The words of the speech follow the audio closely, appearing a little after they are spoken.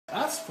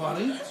That's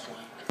funny.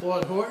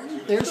 Lord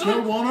Horton, there's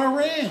no one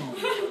around.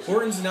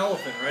 Horton's an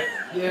elephant, right?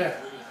 Yeah.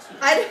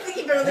 I didn't think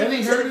you better Then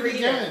leave he it to heard the it reader.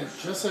 again,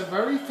 just a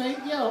very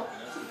faint yelp,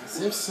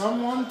 as if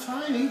someone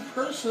tiny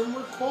person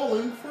were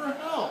calling for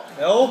help.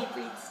 No?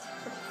 It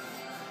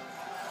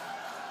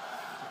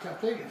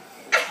got bigger.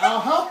 I'll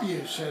help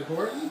you, said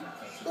Horton.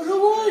 But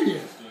who are you?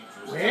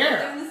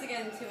 Where? Doing this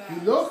again in 2 hours.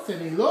 He looked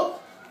and he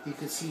looked. He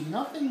could see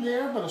nothing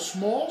there but a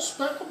small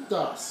speck of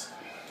dust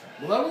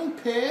blowing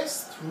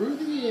past through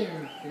the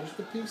air. Here's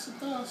the piece of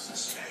dust.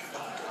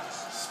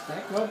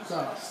 Speck of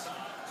dust.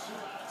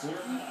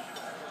 Horton?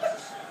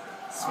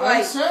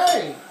 I Swipe.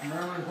 say,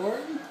 murmured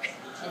Horton.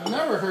 I've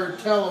never heard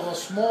tell of a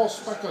small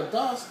speck of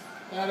dust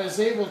that is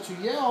able to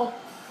yell.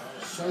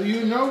 So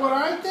you know what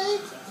I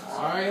think?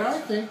 Why, I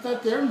think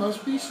that there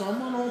must be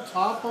someone on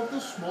top of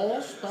the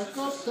small speck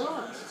of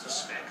dust.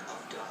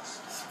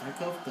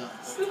 Speck of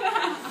dust.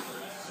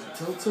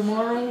 Until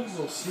tomorrow,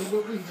 we'll see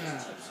what we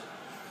have.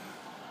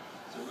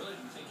 So really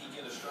didn't think he'd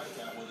get a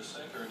strikeout with a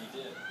sinker, and he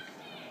did.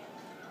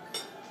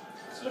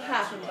 What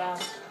happened,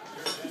 Bob?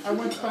 I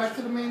went back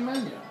to the main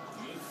menu.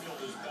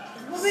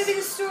 Well, maybe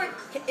the story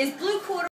is blue quarter.